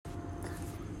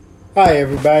Hi,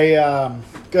 everybody.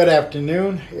 Good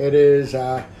afternoon. It is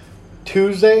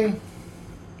Tuesday.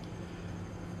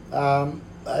 I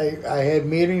had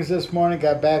meetings this morning.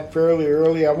 Got back fairly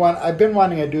early. I've been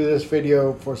wanting to do this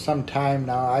video for some time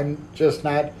now. I'm just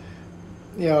not,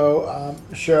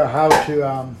 sure how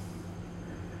to,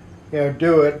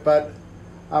 do it. But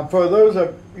for those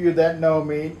of you that know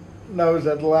me, knows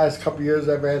that the last couple of years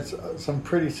I've had some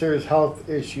pretty serious health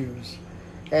issues,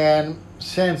 and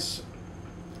since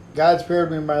God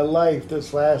spared me my life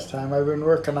this last time, I've been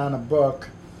working on a book,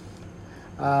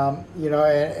 and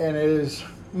it is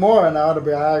more an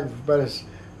autobiography, but it's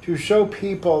to show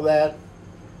people that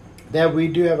we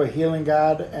do have a healing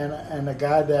God and a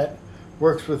God that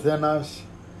works within us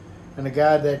and a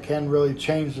God that can really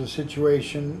change the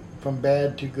situation from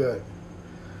bad to good.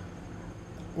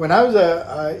 When I was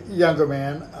a younger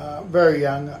man, very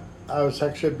young, I was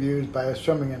sexually abused by a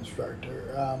swimming instructor.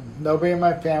 Nobody in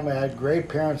my family. I had great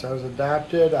parents. I was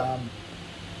adopted.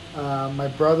 My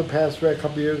brother passed away a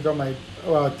couple years ago.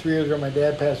 3 years ago. My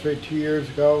dad passed away 2 years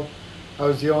ago. I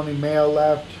was the only male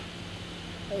left.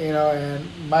 And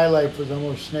my life was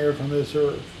almost snared from this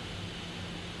earth.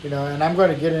 And I'm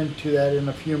going to get into that in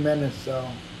a few minutes, though.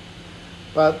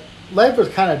 But life was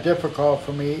kind of difficult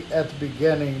for me at the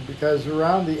beginning because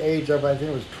around the age of, I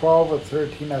think it was 12 or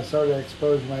 13, I started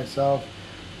exposing myself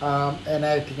and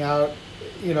acting out,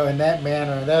 in that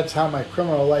manner. That's how my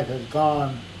criminal life has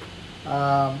gone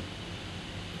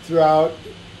throughout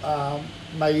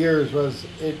my years.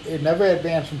 It never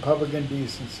advanced from public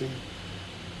indecency,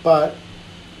 but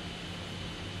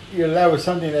that was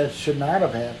something that should not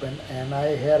have happened, and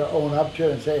I had to own up to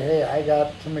it and say, hey, I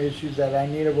got some issues that I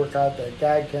need to work out, that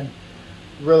God can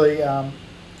really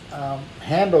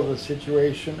handle the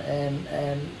situation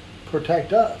and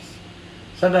protect us.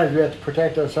 Sometimes we have to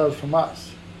protect ourselves from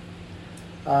us,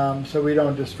 so we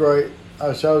don't destroy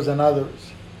ourselves and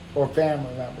others or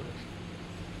family members.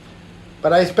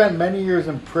 But I spent many years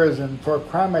in prison for a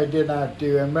crime I did not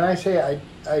do. And when I say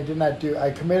I did not do,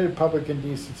 I committed public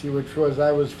indecency, which was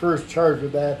I was first charged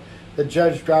with that. The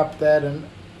judge dropped that and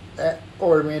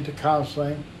ordered me into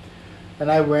counseling.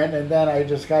 And I went, and then I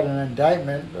just got an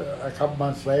indictment a couple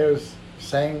months later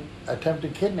saying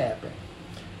attempted kidnapping.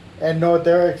 And know what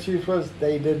their excuse was?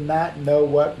 They did not know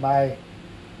what my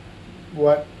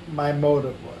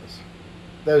motive was.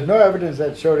 There was no evidence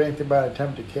that showed anything about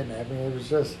attempted kidnapping. It was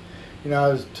just, I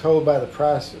was told by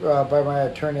by my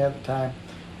attorney at the time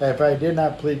that if I did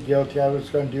not plead guilty, I was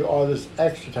going to do all this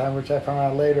extra time, which I found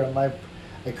out later in life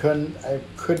I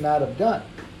could not have done.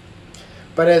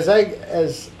 But as I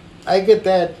get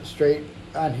that straight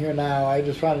on here now, I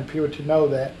just wanted people to know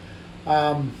that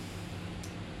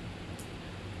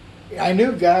I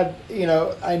knew God,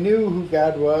 I knew who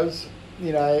God was.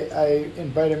 I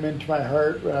invited him into my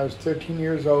heart when I was 13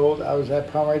 years old. I was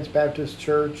at Palmer Heights Baptist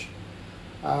Church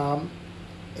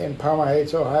in Palmer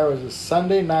Heights, Ohio. It was a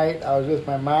Sunday night. I was with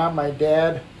my mom, my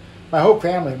dad, my whole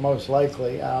family, most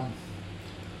likely.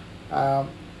 My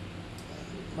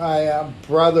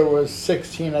brother was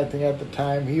 16, I think, at the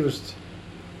time.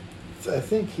 I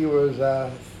think he was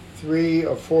 3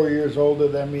 or 4 years older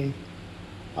than me.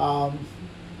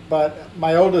 But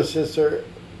my oldest sister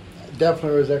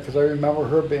definitely was there because I remember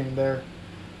her being there.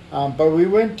 But we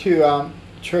went to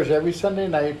church every Sunday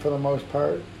night for the most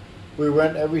part. We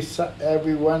went every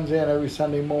Wednesday and every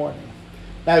Sunday morning.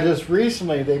 Now, just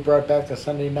recently, they brought back a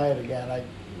Sunday night again.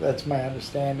 That's my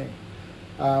understanding.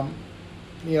 A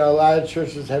lot of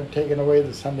churches have taken away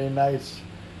the Sunday nights,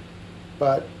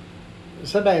 but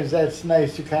sometimes that's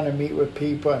nice to kind of meet with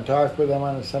people and talk with them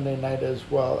on a Sunday night as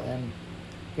well. And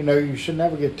you should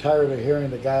never get tired of hearing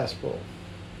the gospel.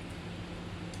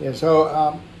 So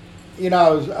I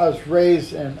was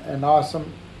raised in an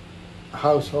awesome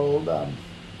household.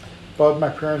 Both my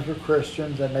parents were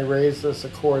Christians, and they raised us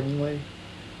accordingly.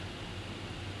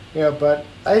 But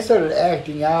I started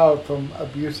acting out from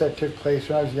abuse that took place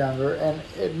when I was younger, and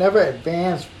it never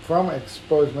advanced from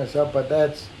exposing myself, but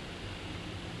that's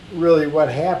really what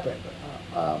happened.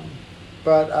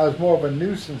 But I was more of a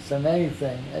nuisance than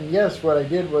anything. And yes, what I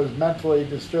did was mentally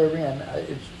disturbing, and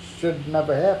it should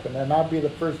never happen. And I'll be the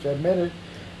first to admit it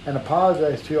and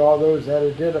apologize to all those that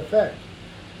it did affect.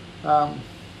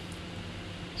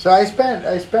 So I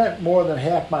spent more than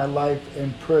half my life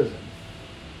in prison,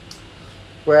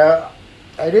 where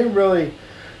I didn't really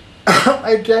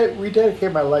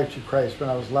rededicated my life to Christ when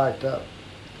I was locked up,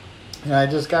 and I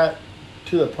just got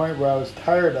to the point where I was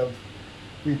tired of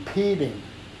repeating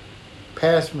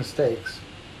past mistakes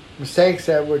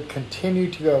that would continue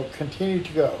to go.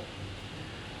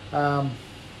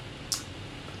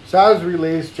 So I was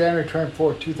released January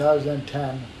 24,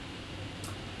 2010.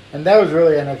 And that was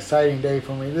really an exciting day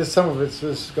for me. Some of this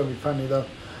is going to be funny though.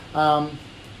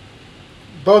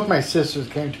 Both my sisters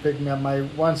came to pick me up. My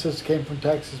one sister came from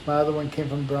Texas. My other one came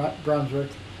from Brunswick,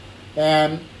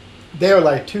 and they were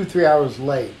like 2-3 hours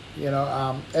late.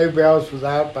 Everybody else was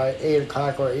out by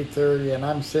 8:00 or 8:30, and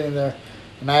I'm sitting there.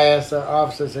 And I asked the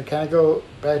officer, I said, "Can I go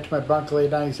back to my bunk, lay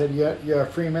down?" He said, "You're a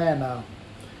free man now."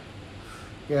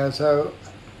 So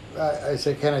I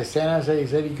said, "Can I stand outside?" He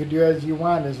said, "You could do as you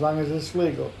want as long as it's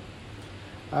legal."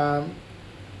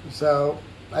 So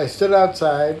I stood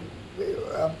outside.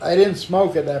 I didn't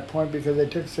smoke at that point because they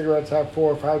took cigarettes out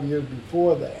 4 or 5 years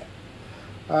before that.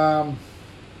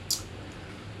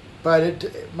 But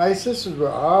my sisters were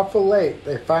awful late.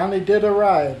 They finally did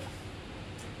arrive.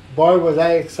 Boy, was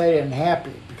I excited and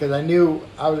happy because I knew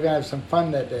I was going to have some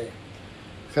fun that day.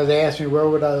 Because they asked me where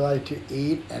would I like to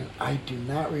eat, and I do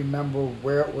not remember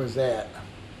where it was at.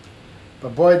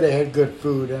 But boy, they had good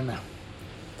food, and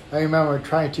I remember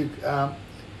trying to,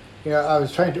 I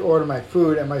was trying to order my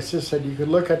food, and my sister said, "You could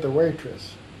look at the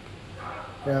waitress."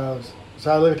 So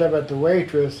I looked up at the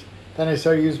waitress, then I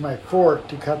started using my fork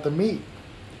to cut the meat.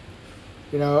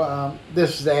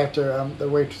 This was after the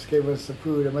waitress gave us the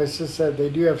food, and my sister said, "They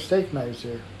do have steak knives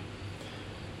here."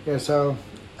 So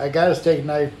I got a steak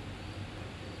knife,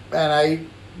 and I,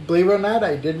 believe it or not,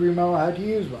 I did remember how to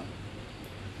use one.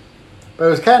 But it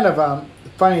was kind of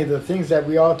funny, the things that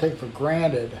we all take for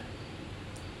granted.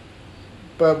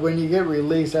 But when you get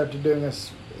released after doing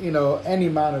this, any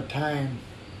amount of time,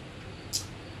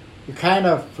 you kind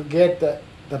of forget the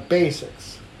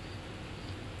basics.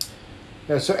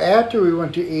 So after we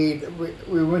went to eat,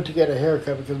 we went to get a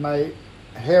haircut because my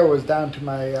hair was down to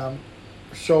my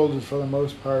shoulders for the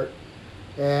most part.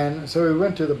 And so we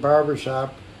went to the barber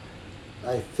shop.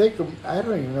 I don't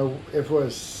even know if it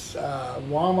was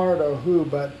Walmart or who,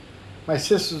 but my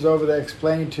sister's over there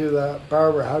explaining to the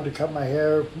barber how to cut my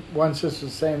hair. One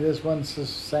sister's saying this, one sister's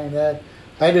saying that.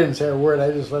 I didn't say a word.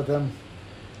 I just let them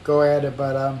go at it.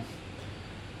 But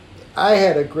I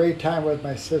had a great time with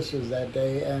my sisters that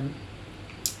day, and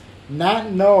not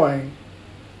knowing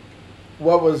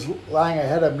what was lying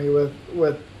ahead of me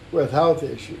with health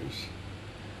issues.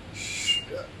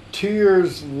 2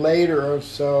 years later or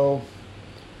so,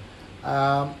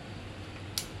 I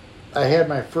had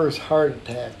my first heart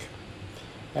attack,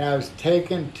 and I was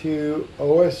taken to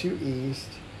OSU East.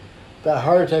 The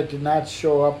heart attack did not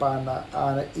show up on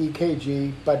an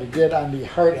EKG, but it did on the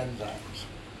heart enzymes.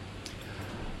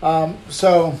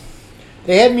 So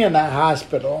they had me in that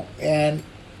hospital, and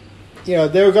they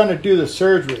were going to do the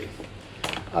surgery.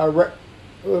 They were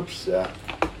going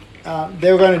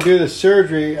to do the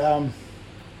surgery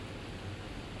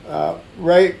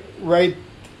right.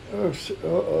 Oops.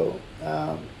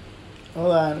 Hold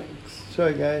on.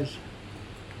 Sorry, guys.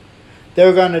 They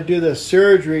were going to do the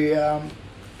surgery,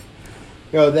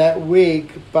 that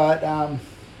week, but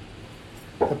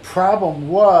the problem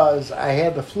was I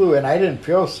had the flu and I didn't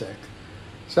feel sick.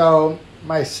 So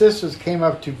my sisters came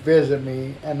up to visit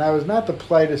me, and I was not the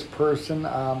politest person.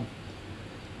 I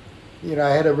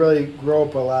had to really grow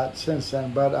up a lot since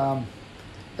then, but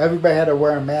everybody had to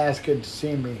wear a mask to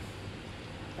see me.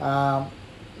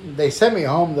 They sent me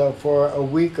home, though, for a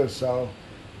week or so.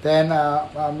 Then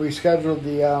we scheduled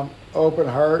the open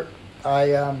heart.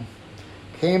 I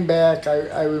came back.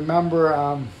 I remember,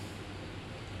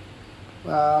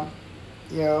 one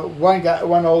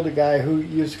older guy who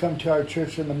used to come to our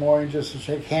church in the morning just to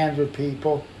shake hands with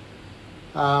people.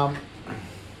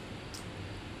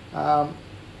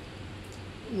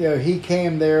 He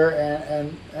came there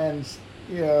and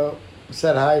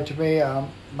said hi to me. I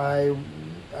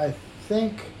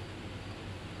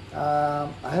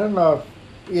don't know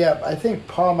I think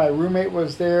Paul, my roommate,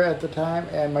 was there at the time,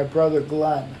 and my brother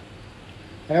Glenn.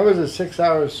 And it was a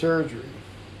 6-hour surgery.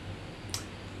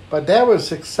 But that was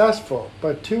successful.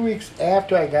 But 2 weeks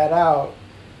after I got out,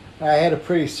 I had a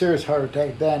pretty serious heart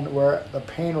attack then where the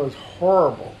pain was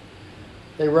horrible.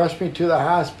 They rushed me to the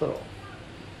hospital.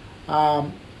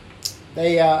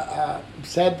 They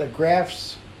said the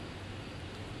grafts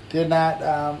did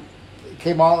not,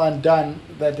 came all undone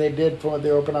that they did for the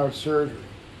open heart surgery.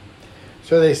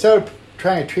 So they started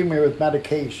trying to treat me with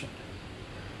medication.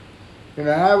 And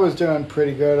I was doing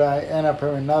pretty good. I ended up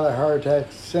having another heart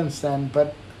attack since then.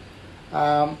 But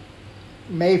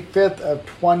May 5th of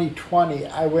 2020,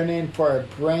 I went in for a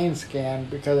brain scan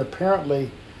because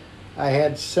apparently I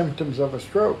had symptoms of a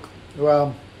stroke.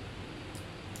 Well,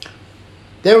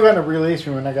 they were going to release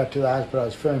me when I got to the hospital. I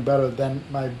was feeling better. Then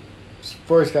my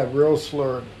voice got real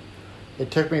slurred. It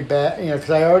took me back, because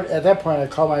at that point I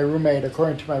called my roommate.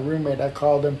 According to my roommate, I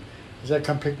called him. He said,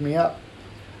 "Come pick me up."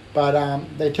 But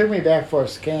they took me back for a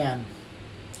scan.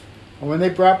 And when they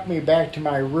brought me back to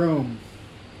my room,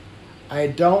 I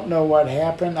don't know what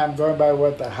happened. I'm going by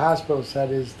what the hospital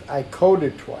said is I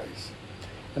coded twice.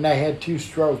 And I had 2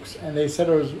 strokes. And they said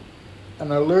it was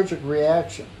an allergic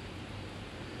reaction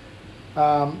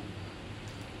to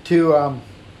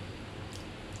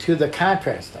the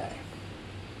contrast dye.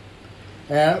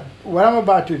 And what I'm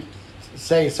about to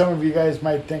say, some of you guys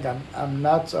might think I'm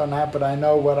nuts or not, but I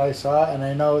know what I saw, and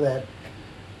I know that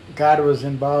God was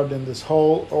involved in this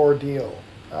whole ordeal.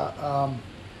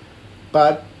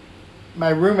 But my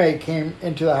roommate came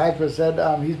into the hospital and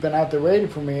said, he's been out there waiting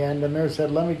for me, and the nurse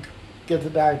said, let me get the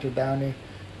doctor down here.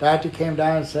 The doctor came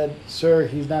down and said, sir,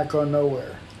 he's not going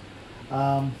nowhere.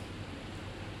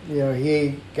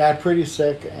 He got pretty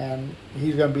sick, and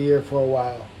he's going to be here for a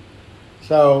while.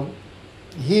 So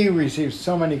he received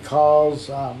so many calls.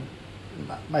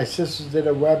 My sisters did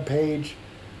a web page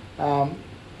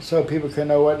so people could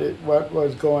know what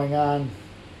was going on.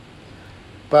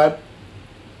 But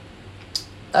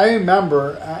I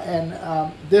remember,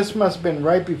 and this must have been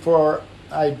right before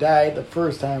I died the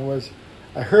first time, was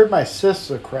I heard my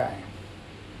sister crying.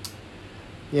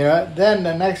 Then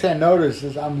the next thing I noticed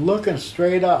is I'm looking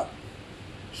straight up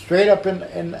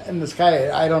in the sky.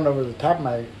 I don't know if it was the top of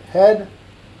my head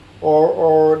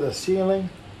or the ceiling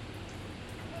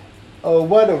or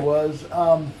what it was.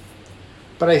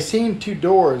 But I seen 2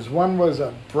 doors. One was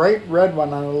a bright red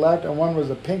one on the left, and one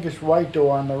was a pinkish white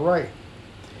door on the right.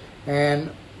 And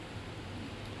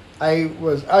I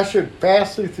was ushered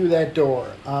fastly through that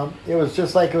door. It was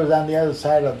just like it was on the other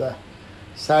side of the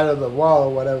wall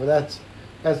or whatever. That's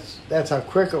how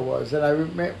quick it was. And I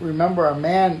remember a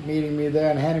man meeting me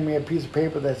there and handing me a piece of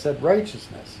paper that said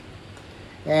righteousness.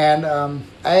 And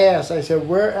I said,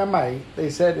 where am I?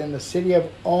 They said, in the city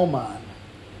of Oman.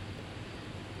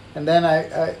 And then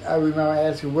I remember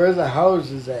asking, where's the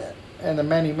houses at? And the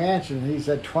many mansions. He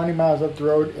said, 20 miles up the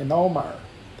road in Omar.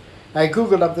 I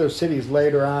Googled up those cities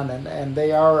later on, and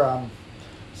they are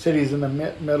cities in the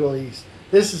Middle East.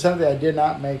 This is something I did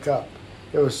not make up.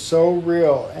 It was so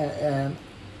real, and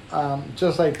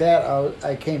just like that,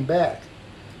 I came back.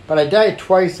 But I died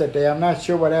twice that day. I'm not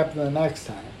sure what happened the next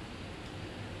time.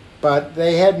 But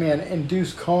they had me in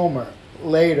induced coma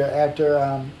later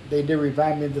after they did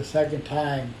revive me the second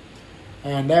time.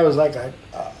 And that was like I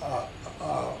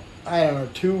don't know,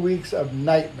 2 weeks of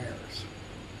nightmares.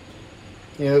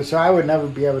 So I would never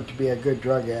be able to be a good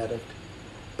drug addict.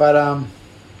 But,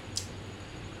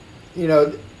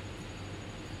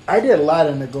 I did a lot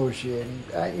of negotiating.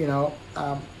 To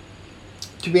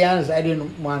be honest, I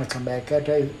didn't want to come back.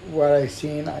 After what I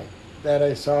seen, I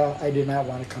saw, I did not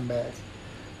want to come back.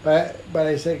 But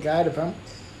I said, God, if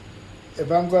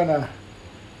I'm going to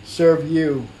serve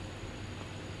you,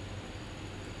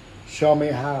 show me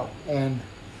how. And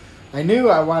I knew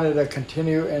I wanted to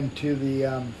continue into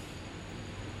the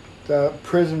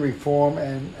prison reform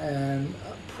and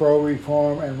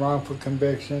pro-reform and wrongful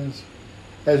convictions,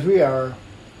 as we are.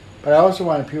 But I also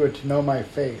wanted people to know my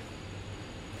faith.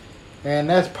 And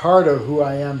that's part of who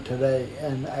I am today.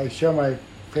 And I share my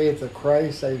faith of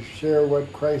Christ. I share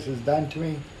what Christ has done to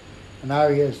me and how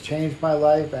he has changed my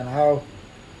life and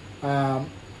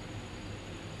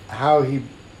how he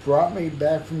brought me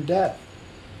back from death.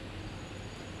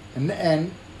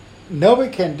 And nobody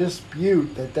can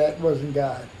dispute that wasn't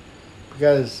God,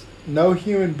 because no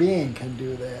human being can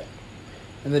do that.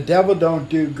 And the devil don't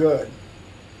do good.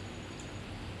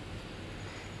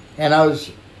 And I was,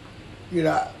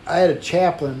 I had a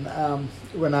chaplain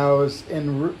when I was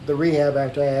in the rehab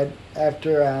after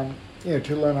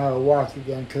to learn how to walk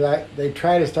again, because they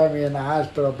tried to start me in the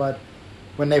hospital, but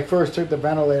when they first took the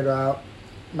ventilator out,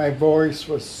 my voice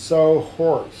was so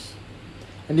hoarse.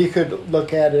 And you could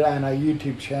look at it on our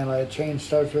YouTube channel. It Change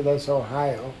Starts With Us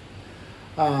Ohio.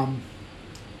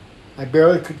 I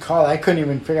barely could call. I couldn't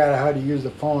even figure out how to use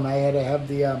the phone. I had to have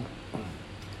the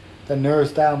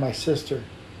nurse dial my sister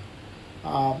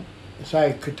so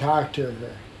I could talk to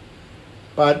her.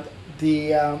 But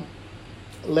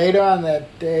later on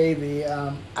that day, the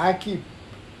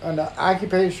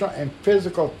occupational and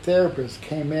physical therapist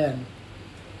came in,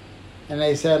 and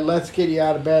they said, let's get you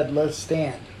out of bed, let's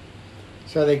stand.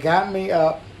 So they got me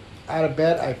up out of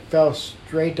bed. I fell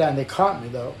straight down. They caught me,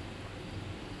 though.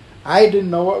 I didn't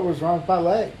know what was wrong with my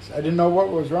legs. I didn't know what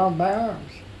was wrong with my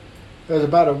arms. It was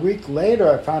about a week later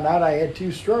I found out I had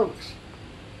 2 strokes.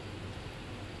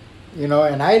 And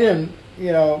I didn't,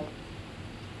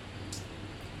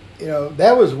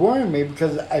 that was worrying me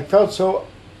because I felt so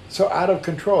out of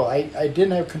control. I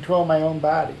didn't have control of my own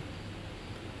body.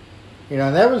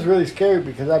 And that was really scary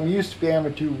because I'm used to being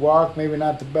able to walk, maybe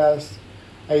not the best.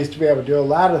 I used to be able to do a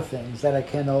lot of things that I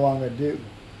can no longer do.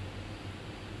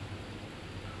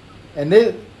 And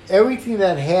everything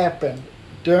that happened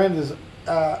during this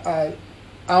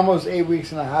almost 8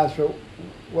 weeks in the hospital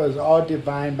was all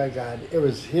divine by God. It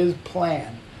was His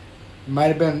plan. It might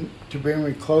have been to bring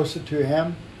me closer to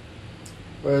Him.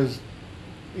 There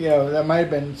might have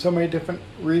been so many different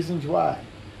reasons why.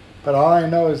 But all I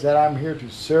know is that I'm here to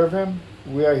serve Him.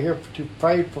 We are here to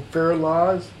fight for fair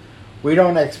laws. We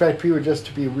don't expect people just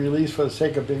to be released for the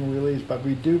sake of being released, but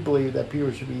we do believe that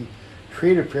people should be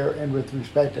treated fair and with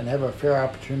respect and have a fair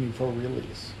opportunity for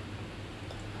release.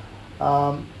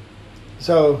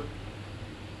 So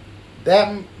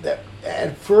that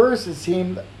at first it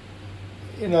seemed,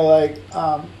 like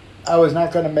I was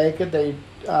not going to make it.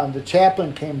 The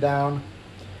chaplain came down,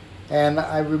 and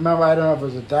I remember, I don't know if it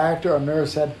was a doctor or a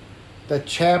nurse, said, "The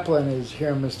chaplain is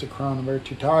here, Mr. Cronenberg,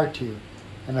 to talk to you."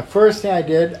 And the first thing I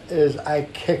did is I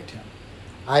kicked him.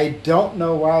 I don't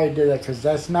know why I did that, because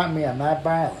that's not me. I'm not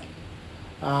violent.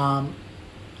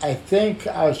 I think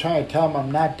I was trying to tell him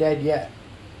I'm not dead yet.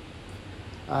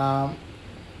 I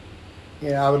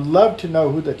would love to know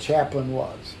who the chaplain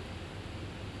was.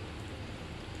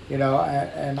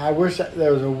 And I wish that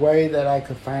there was a way that I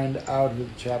could find out who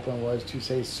the chaplain was to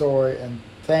say sorry and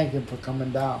thank him for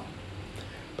coming down.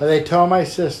 But they told my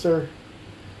sister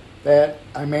that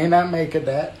I may not make it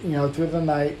through the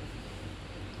night.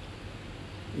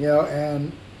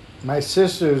 And my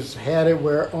sisters had it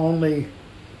where only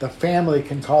the family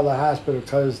can call the hospital,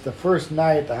 because the first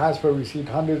night the hospital received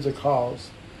hundreds of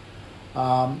calls.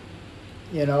 And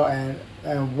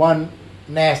one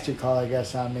nasty call, I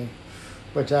guess, on me,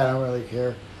 which I don't really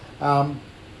care.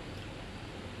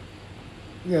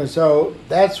 So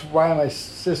that's why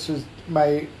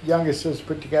my youngest sister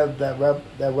put together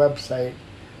that website,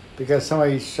 because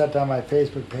somebody shut down my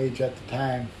Facebook page at the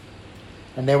time,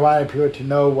 and they wanted people to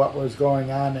know what was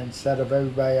going on instead of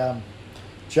everybody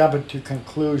jumping to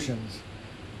conclusions.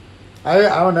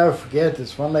 I'll never forget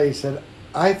this. One lady said,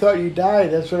 "I thought you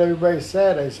died. That's what everybody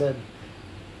said." I said,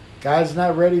 "God's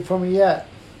not ready for me yet."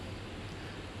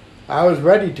 I was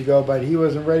ready to go, but He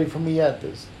wasn't ready for me yet.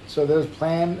 So there's a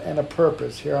plan and a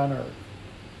purpose here on earth.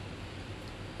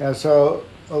 So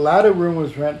a lot of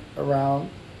rumors went around,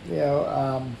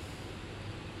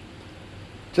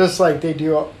 just like they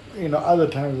do, other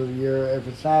times of the year. If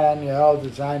it's not on your health,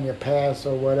 it's on your past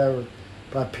or whatever.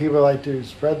 But people like to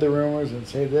spread the rumors and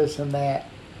say this and that.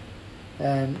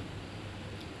 And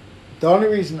the only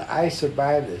reason I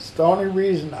survived this, the only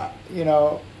reason, I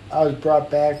was brought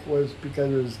back was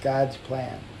because it was God's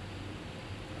plan.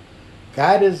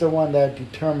 God is the one that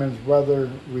determines whether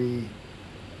we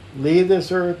leave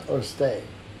this earth or stay,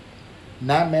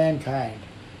 not mankind.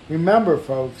 Remember,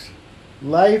 folks,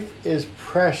 life is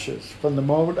precious from the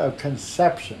moment of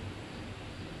conception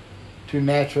to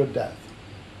natural death.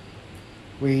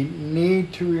 We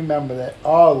need to remember that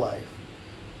all life.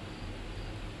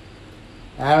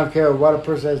 I don't care what a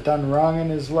person has done wrong in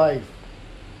his life.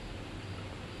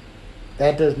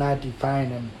 That does not define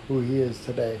him who he is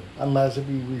today, unless if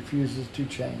he refuses to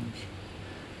change.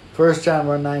 1 John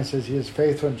 1:9 says, "He is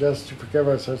faithful and just to forgive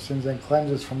us our sins and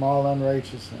cleanse us from all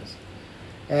unrighteousness."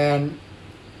 And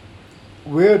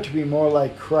we're to be more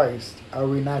like Christ. Are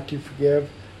we not to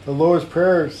forgive? The Lord's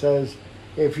Prayer says,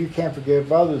 if you can't forgive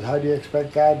others, how do you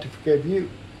expect God to forgive you?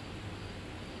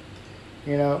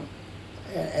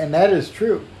 And that is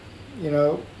true.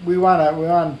 We want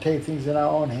to take things in our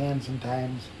own hands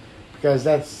sometimes, because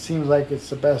that seems like it's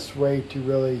the best way to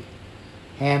really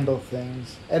handle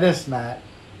things, and it's not.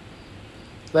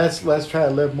 Let's try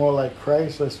to live more like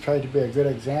Christ. Let's try to be a good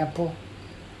example.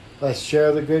 Let's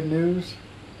share the good news,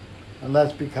 and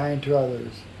let's be kind to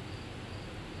others.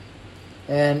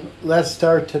 And let's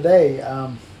start today.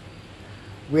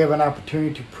 We have an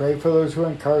opportunity to pray for those who are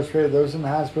incarcerated, those in the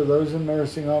hospital, those in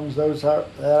nursing homes, those that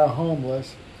are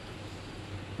homeless.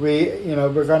 We're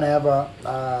going to have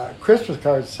a Christmas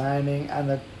card signing on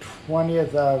the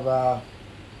 20th of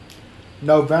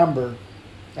November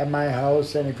at my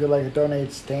house. And if you'd like to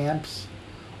donate stamps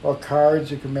or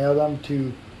cards, you can mail them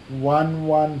to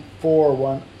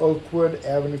 1141 Oakwood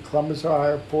Avenue, Columbus,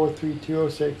 Ohio,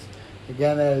 43206.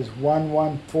 Again, that is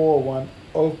 1141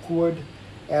 Oakwood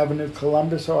Avenue,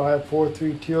 Columbus, Ohio,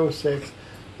 43206.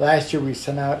 Last year we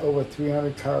sent out over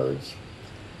 300 cards,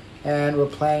 and we're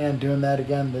planning on doing that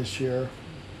again this year.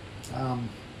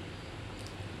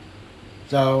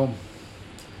 So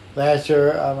last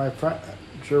year my friend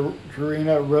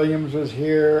Jarena Williams was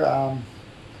here,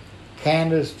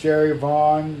 Candace, Jerry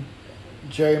Vaughn,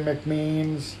 Jerry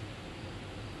McMeans,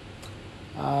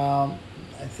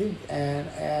 I think,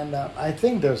 I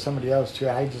think there was somebody else too.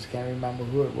 I just can't remember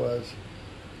who it was.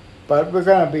 But we're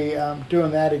going to be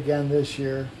doing that again this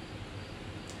year.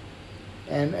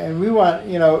 And we want,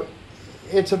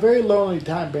 it's a very lonely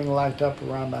time being locked up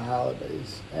around the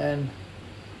holidays. And,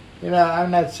 I'm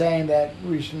not saying that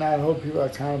we should not hold people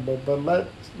accountable, but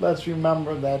let's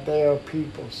remember that they are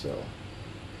people still.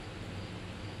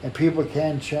 And people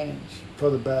can change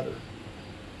for the better.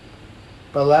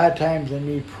 But a lot of times they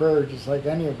need prayer just like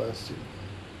any of us do.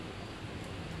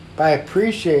 But I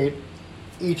appreciate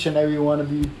each and every one of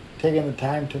you taking the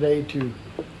time today to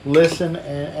listen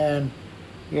and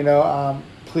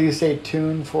please stay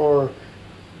tuned for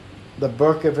the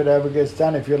book if it ever gets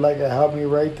done. If you'd like to help me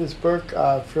write this book,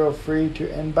 feel free to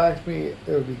inbox me. It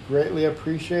would be greatly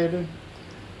appreciated.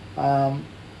 I've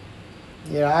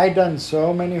done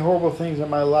so many horrible things in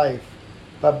my life,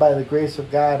 but by the grace of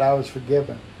God, I was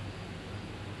forgiven.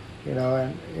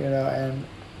 And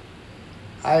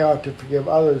I ought to forgive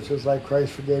others just like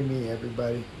Christ forgave me,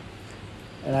 everybody.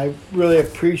 And I really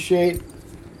appreciate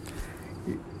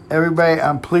everybody.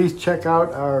 Please check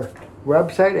out our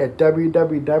website at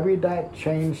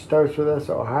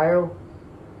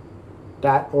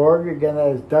www.changestartswithUsohio.org. Again, that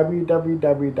is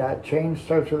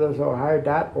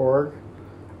www.changestartswithusohio.org.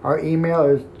 Our email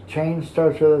is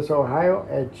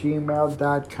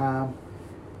changestartswithusohio@gmail.com.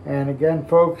 And again,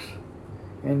 folks,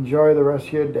 enjoy the rest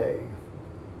of your day.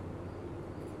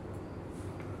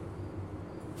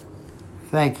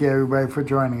 Thank you, everybody, for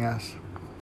joining us.